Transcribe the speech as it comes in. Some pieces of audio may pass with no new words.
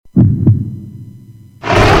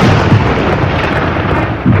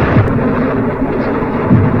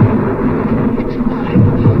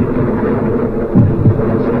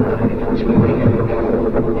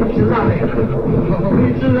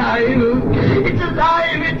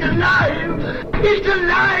alive! It's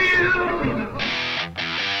alive!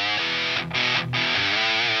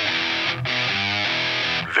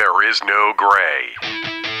 There is no gray.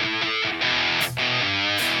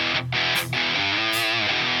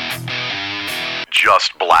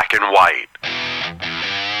 Just black and white.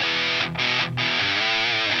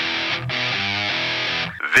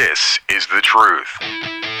 This is the truth.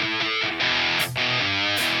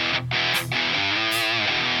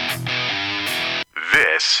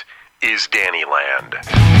 This is Dannyland.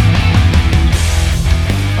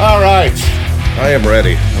 All right, I am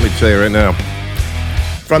ready. Let me tell you right now.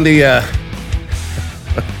 From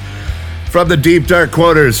the deep dark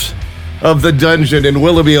quarters of the dungeon in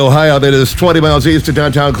Willoughby, Ohio, that is 20 miles east of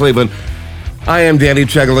downtown Cleveland, I am Danny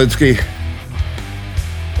Chegalinsky,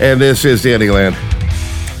 and this is Dannyland.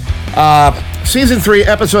 Season 3,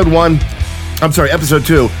 episode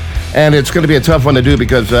 2, and it's going to be a tough one to do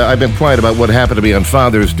because I've been quiet about what happened to me on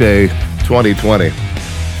Father's Day 2020.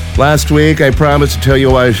 Last week, I promised to tell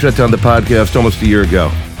you why I shut down the podcast almost a year ago,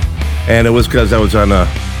 and it was because I was on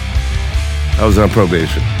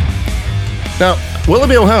probation. Now,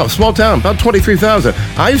 Willoughby, Ohio, small town, about 23,000.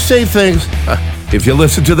 I say things, if you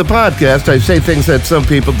listen to the podcast, I say things that some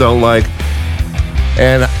people don't like,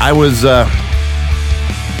 and I was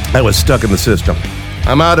stuck in the system.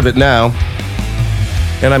 I'm out of it now,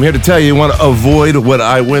 and I'm here to tell you want to avoid what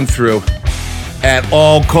I went through at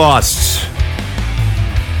all costs.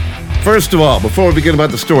 First of all, before we begin about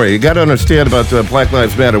the story, you got to understand about Black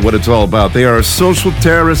Lives Matter, what it's all about. They are a social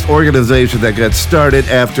terrorist organization that got started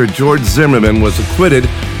after George Zimmerman was acquitted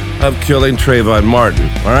of killing Trayvon Martin.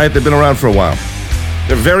 All right, they've been around for a while.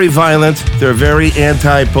 They're very violent. They're very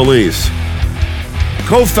anti-police.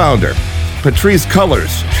 Co-founder Patrisse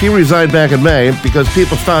Cullors, she resigned back in May because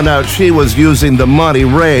people found out she was using the money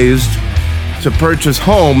raised to purchase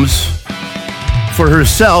homes for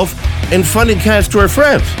herself and funding cash to her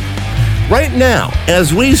friends. Right now,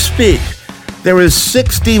 as we speak, there is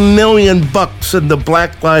 $60 million in the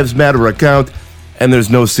Black Lives Matter account, and there's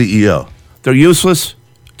no CEO. They're useless.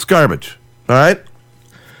 It's garbage. All right?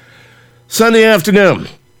 Sunday afternoon,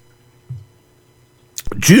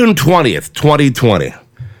 June 20th, 2020.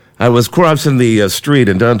 I was crossing the street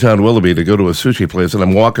in downtown Willoughby to go to a sushi place, and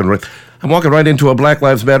I'm walking right into a Black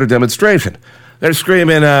Lives Matter demonstration. They're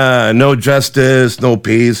screaming, no justice, no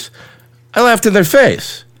peace. I laughed in their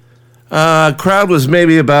face. Crowd was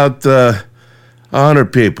maybe about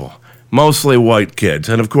 100 people, mostly white kids,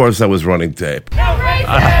 and of course I was running tape. No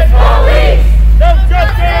racist police! No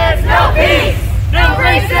justice! No peace! No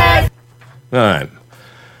racist! All right.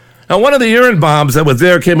 Now one of the urine bombs that was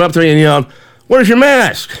there came up to me and yelled, "Where's your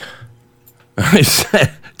mask?" I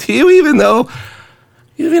said, "Do you even know?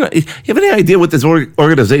 You have any idea what this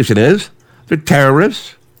organization is? They're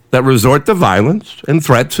terrorists that resort to violence and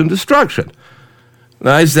threats and destruction." And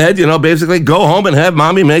I said, basically go home and have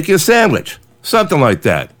mommy make you a sandwich. Something like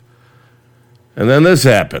that. And then this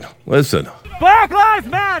happened. Listen. Black Lives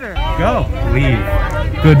Matter! Go.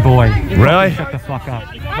 Leave. Good boy. Really? Shut the fuck up.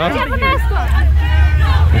 Why do you have a mask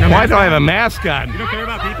on? Why do I have a mask on? You don't care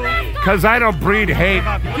about people? Because I don't breed hate.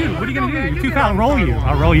 Dude, what are you going to do? You're too fat. I'll roll you.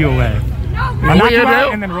 I'll roll you away. What knock do you you out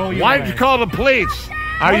do? and then roll you Why away. did you call the police?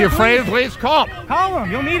 Are you afraid of the police? Call them. Call him.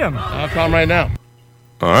 You'll need him. I'll call them right now.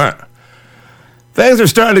 All right. Things are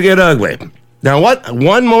starting to get ugly. Now,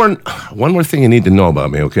 one more thing you need to know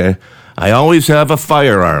about me, okay? I always have a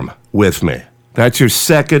firearm with me. That's your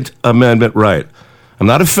Second Amendment right. I'm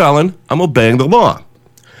not a felon. I'm obeying the law.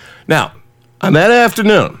 Now, on that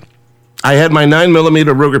afternoon, I had my 9mm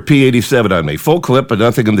Ruger P87 on me, full clip, but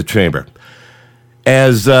nothing in the chamber.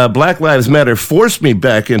 As Black Lives Matter forced me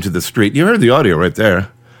back into the street, you heard the audio right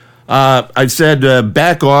there, I said,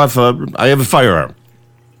 back off, I have a firearm.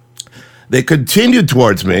 They continued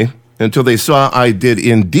towards me until they saw I did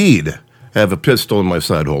indeed have a pistol in my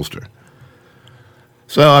side holster.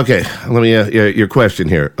 So, okay, let me your question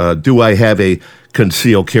here. Do I have a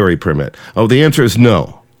concealed carry permit? Oh, the answer is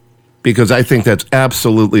no, because I think that's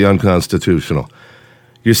absolutely unconstitutional.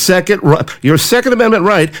 Your Second Amendment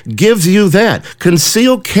right gives you that.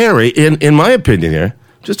 Concealed carry, in my opinion here,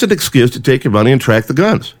 just an excuse to take your money and track the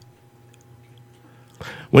guns.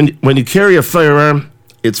 When you carry a firearm,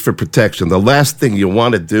 it's for protection. The last thing you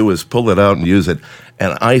want to do is pull it out and use it.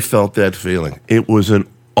 And I felt that feeling. It was an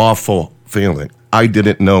awful feeling. I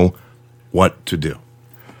didn't know what to do.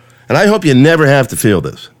 And I hope you never have to feel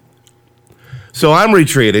this. So I'm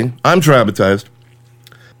retreating. I'm traumatized.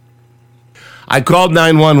 I called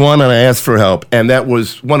 911 and I asked for help. And that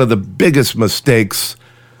was one of the biggest mistakes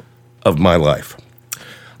of my life.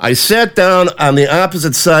 I sat down on the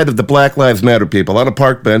opposite side of the Black Lives Matter people on a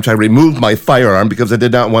park bench. I removed my firearm because I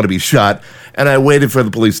did not want to be shot, and I waited for the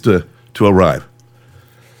police to arrive.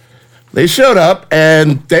 They showed up,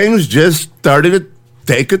 and things just started to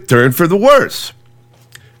take a turn for the worse.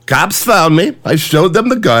 Cops found me. I showed them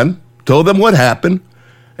the gun, told them what happened,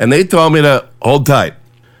 and they told me to hold tight.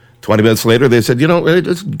 20 minutes later, they said,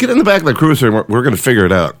 just get in the back of the cruiser, and we're going to figure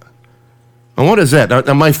it out. And what is that?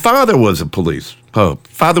 Now, my father was a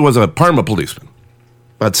father was a Parma policeman,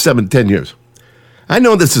 about 7-10 years. I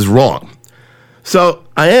know this is wrong. So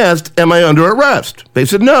I asked, am I under arrest? They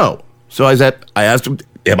said no. So I asked them,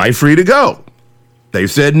 am I free to go? They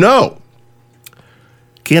said no.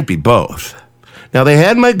 Can't be both. Now, they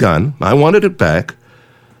had my gun. I wanted it back.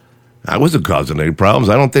 I wasn't causing any problems.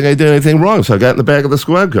 I don't think I did anything wrong, so I got in the back of the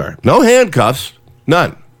squad car. No handcuffs.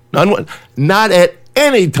 None. Not at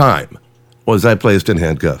any time was I placed in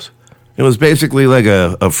handcuffs. It was basically like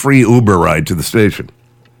a free Uber ride to the station.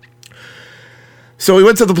 So we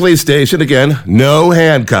went to the police station again, no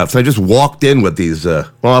handcuffs. I just walked in with these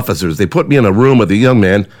officers. They put me in a room with a young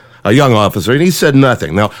officer, and he said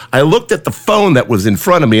nothing. Now, I looked at the phone that was in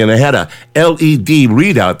front of me, and it had a LED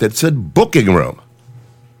readout that said booking room.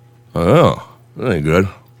 Oh, that ain't good.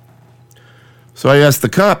 So I asked the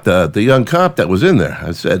cop, the young cop that was in there,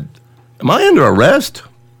 I said, am I under arrest?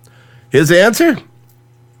 His answer?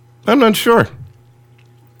 I'm not sure.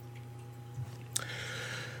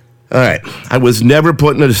 All right. I was never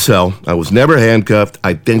put in a cell. I was never handcuffed.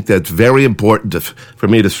 I think that's very important for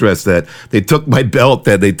me to stress that. They took my belt,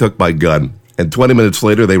 then they took my gun. And 20 minutes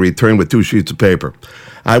later, they returned with 2 sheets of paper.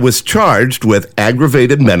 I was charged with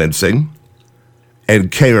aggravated menacing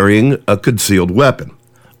and carrying a concealed weapon,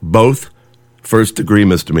 both first-degree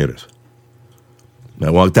misdemeanors. I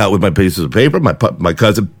walked out with my pieces of paper. My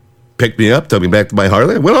cousin picked me up, took me back to my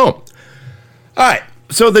Harley. I went home. All right.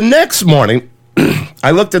 So the next morning, I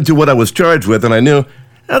looked into what I was charged with, and I knew,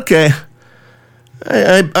 okay,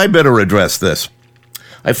 I better address this.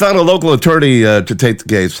 I found a local attorney to take the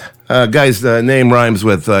case. Guy's name rhymes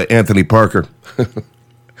with Anthony Parker.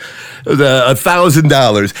 It was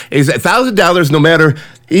 $1,000. He said, $1,000 no matter,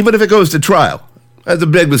 even if it goes to trial. That's a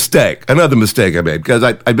big mistake. Another mistake I made, because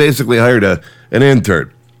I basically hired an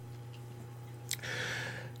intern.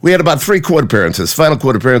 We had about 3 court appearances. Final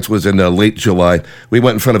court appearance was in late July. We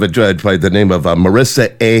went in front of a judge by the name of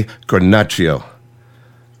Marissa A. Cornacchio.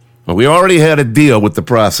 Well, we already had a deal with the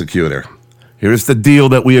prosecutor. Here's the deal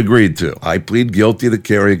that we agreed to. I plead guilty to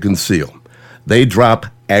carry and conceal. They drop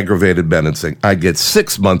aggravated menacing. I get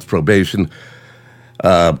 6 months probation.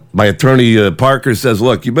 My attorney, Parker, says,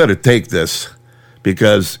 look, you better take this,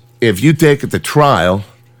 because if you take it to trial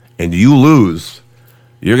and you lose,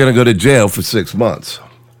 you're going to go to jail for 6 months.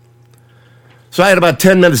 So I had about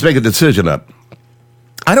 10 minutes to make a decision up.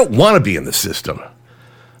 I don't want to be in the system.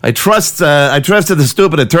 I trusted the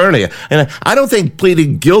stupid attorney, and I don't think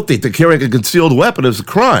pleading guilty to carrying a concealed weapon is a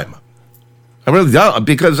crime. I really don't,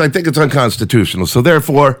 because I think it's unconstitutional. So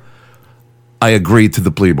therefore, I agreed to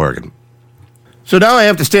the plea bargain. So now I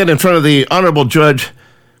have to stand in front of the Honorable Judge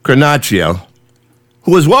Cornacchio,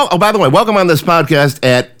 who is, by the way, welcome on this podcast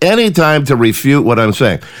at any time to refute what I'm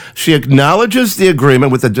saying. She acknowledges the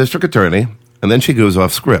agreement with the district attorney, and then she goes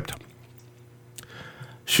off script.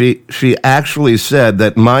 She actually said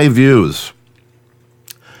that my views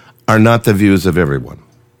are not the views of everyone.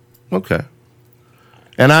 Okay.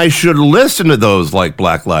 And I should listen to those like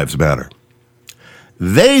Black Lives Matter.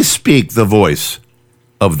 They speak the voice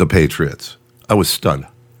of the patriots. I was stunned.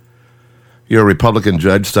 You're a Republican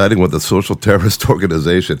judge siding with a social terrorist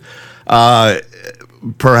organization.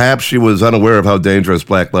 Perhaps she was unaware of how dangerous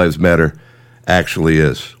Black Lives Matter actually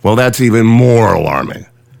is. Well, that's even more alarming.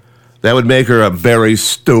 That would make her a very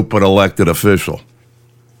stupid elected official.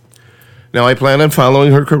 Now, I plan on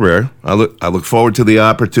following her career. I look forward to the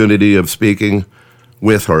opportunity of speaking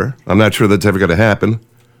with her. I'm not sure that's ever going to happen.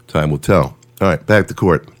 Time will tell. All right, back to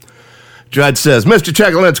court. Judge says, Mr.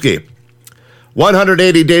 Chekalinsky,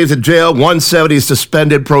 180 days in jail, 170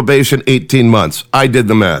 suspended, probation, 18 months. I did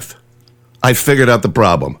the math. I figured out the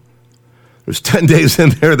problem. There's 10 days in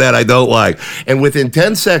there that I don't like. And within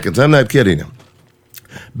 10 seconds, I'm not kidding you,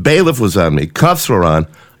 bailiff was on me. Cuffs were on.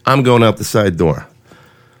 I'm going out the side door.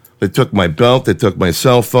 They took my belt. They took my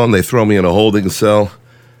cell phone. They throw me in a holding cell.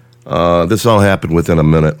 This all happened within a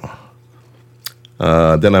minute.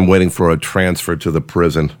 Then I'm waiting for a transfer to the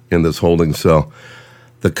prison in this holding cell.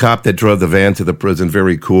 The cop that drove the van to the prison,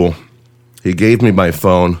 very cool. He gave me my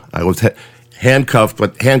phone. I was handcuffed,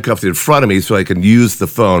 but handcuffed in front of me so I could use the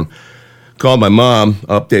phone. Called my mom,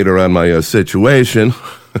 update her on my situation.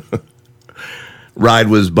 Ride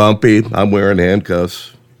was bumpy. I'm wearing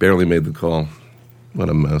handcuffs. Barely made the call. What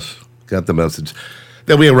a mess. Got the message.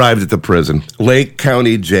 Then we arrived at the prison, Lake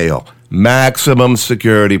County Jail, maximum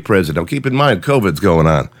security prison. Now keep in mind, COVID's going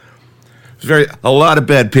on. There's a lot of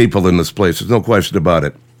bad people in this place. There's no question about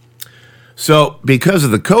it. So because of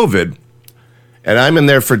the COVID, and I'm in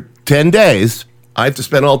there for 10 days, I have to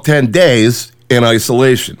spend all 10 days in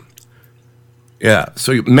isolation. Yeah,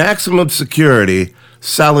 so maximum security,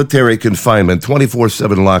 solitary confinement,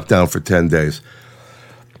 24/7 lockdown for 10 days.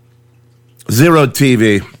 Zero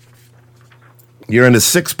TV. You're in a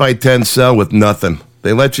 6x10 cell with nothing.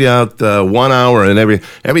 They let you out 1 hour, and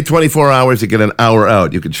every 24 hours you get an hour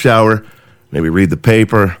out. You can shower, maybe read the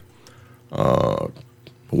paper,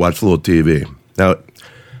 watch a little TV. Now,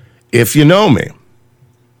 if you know me,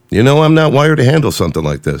 you know I'm not wired to handle something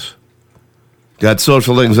like this. Got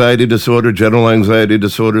social anxiety disorder, general anxiety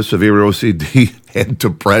disorder, severe OCD, and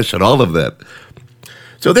depression, all of that.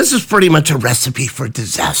 So this is pretty much a recipe for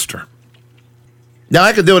disaster. Now,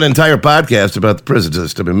 I could do an entire podcast about the prison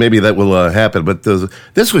system, and maybe that will happen, but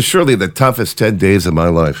this was surely the toughest 10 days of my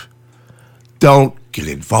life. Don't get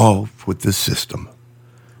involved with the system.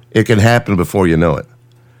 It can happen before you know it.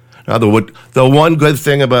 Now, the one good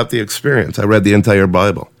thing about the experience, I read the entire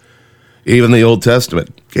Bible, even the Old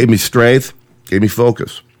Testament, gave me strength, gave me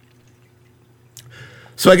focus.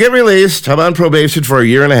 So I get released. I'm on probation for a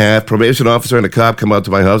year and a half. Probation officer and a cop come out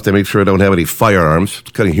to my house to make sure I don't have any firearms.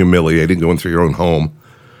 It's kind of humiliating going through your own home.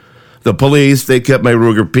 The police, they kept my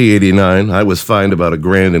Ruger P89. I was fined about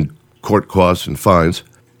 $1,000 in court costs and fines.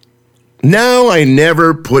 Now I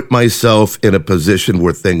never put myself in a position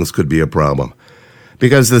where things could be a problem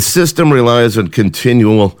because the system relies on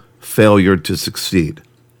continual failure to succeed.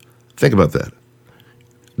 Think about that.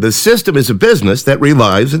 The system is a business that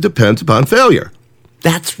relies and depends upon failure.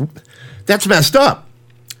 That's messed up.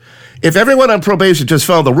 If everyone on probation just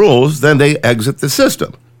followed the rules, then they exit the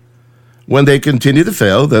system. When they continue to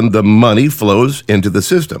fail, then the money flows into the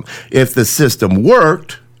system. If the system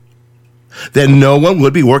worked, then no one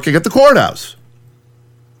would be working at the courthouse.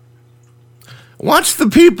 Watch the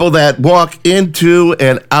people that walk into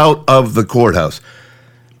and out of the courthouse.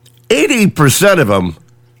 80% of them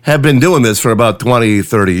have been doing this for about 20,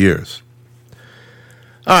 30 years.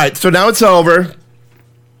 All right, so now it's over.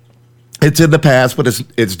 It's in the past, but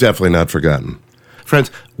it's definitely not forgotten.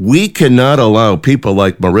 Friends, we cannot allow people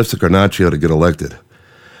like Marissa Carnaccio to get elected.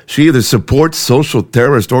 She either supports social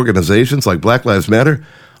terrorist organizations like Black Lives Matter,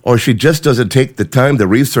 or she just doesn't take the time to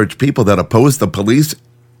research people that oppose the police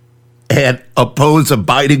and oppose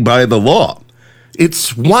abiding by the law.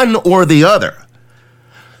 It's one or the other.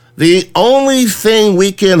 The only thing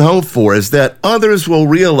we can hope for is that others will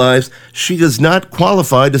realize she is not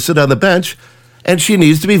qualified to sit on the bench and she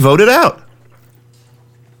needs to be voted out.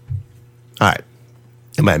 All right.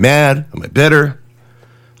 Am I mad? Am I bitter?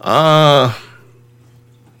 Yeah.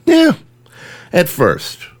 At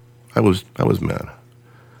first, I was mad.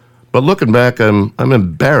 But looking back, I'm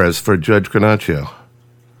embarrassed for Judge Carnaccio.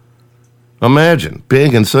 Imagine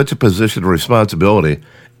being in such a position of responsibility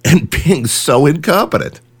and being so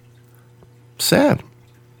incompetent. Sad.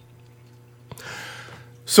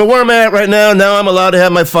 So where I'm at right now I'm allowed to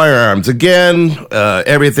have my firearms. Again,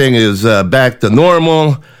 everything is back to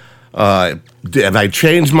normal. Have I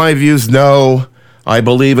changed my views? No. I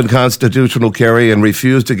believe in constitutional carry and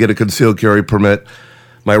refuse to get a concealed carry permit.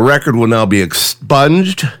 My record will now be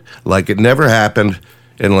expunged like it never happened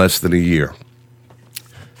in less than a year.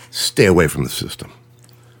 Stay away from the system.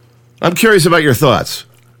 I'm curious about your thoughts.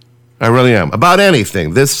 I really am. About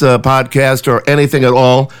anything, this podcast or anything at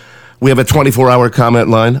all. We have a 24-hour comment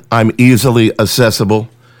line. I'm easily accessible.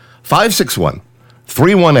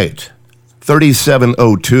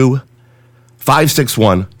 561-318-3702.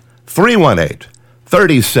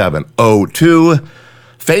 561-318-3702.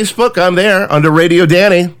 Facebook, I'm there under Radio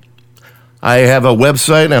Danny. I have a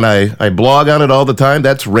website, and I blog on it all the time.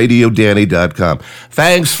 That's radiodanny.com.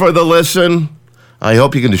 Thanks for the listen. I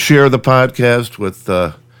hope you can share the podcast with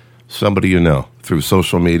somebody you know through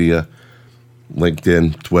social media,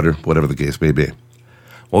 LinkedIn, Twitter, whatever the case may be.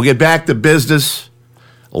 We'll get back to business.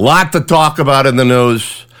 A lot to talk about in the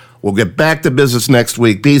news. We'll get back to business next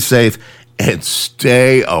week. Be safe and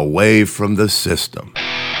stay away from the system.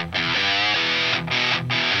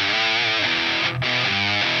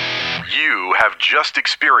 You have just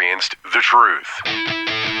experienced the truth.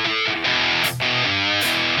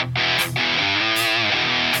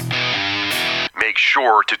 Make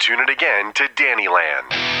sure to tune in again to Dannyland.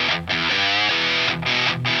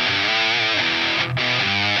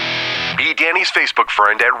 Be Danny's Facebook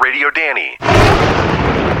friend at Radio Danny.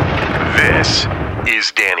 This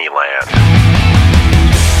is Dannyland.